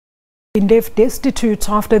Been left destitute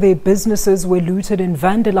after their businesses were looted and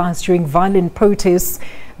vandalized during violent protests.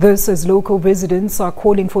 This as local residents are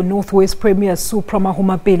calling for Northwest Premier Supra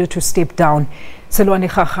Mahumapelo to step down. Sellwane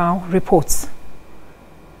Khakhau reports.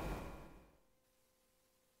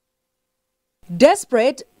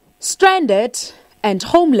 Desperate, stranded and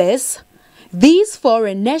homeless, these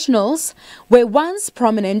foreign nationals were once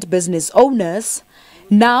prominent business owners.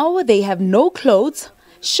 Now they have no clothes,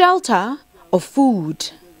 shelter or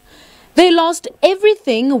food. They lost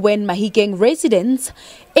everything when Mahikeng residents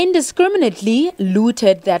indiscriminately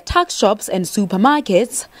looted their tuck shops and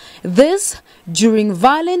supermarkets, this during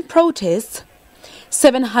violent protests.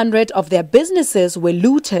 700 of their businesses were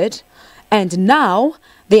looted and now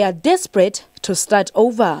they are desperate to start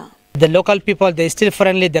over. The local people, they're still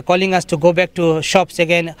friendly. They're calling us to go back to shops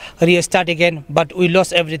again, restart again. But we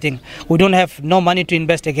lost everything. We don't have no money to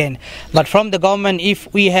invest again. But from the government, if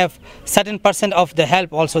we have certain % of the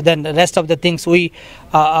help also, then the rest of the things we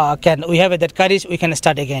have that courage, we can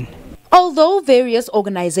start again. Although various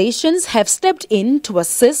organizations have stepped in to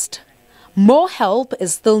assist, more help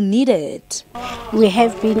is still needed. We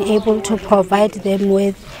have been able to provide them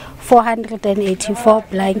with 484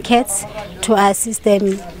 blankets to assist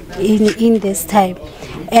them in this time.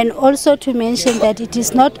 And also to mention that it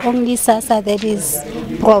is not only SASSA that is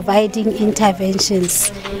providing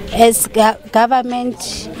interventions. As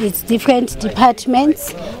government, it's different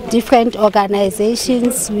departments, different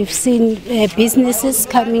organizations. We've seen businesses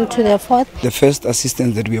coming to the fore. The first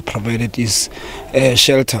assistance that we have provided is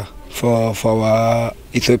shelter for our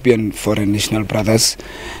Ethiopian foreign national brothers,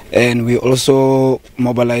 and we also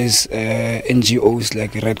mobilize NGOs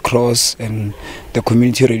like Red Cross and the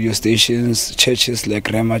community radio stations, churches like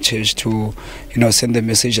Rema Church to send the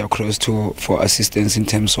message across for assistance in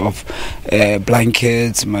terms of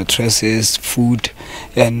blankets, mattresses, food.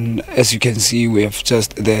 And as you can see, we have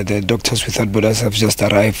just the Doctors Without Borders have just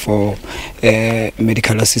arrived for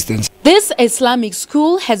medical assistance. This Islamic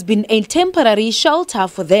school has been a temporary shelter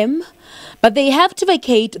for them, but they have to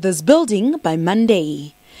vacate this building by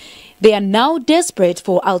Monday. They are now desperate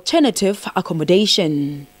for alternative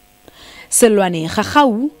accommodation. Sellwane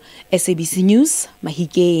Khakhau, SABC News,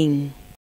 Mahikeng.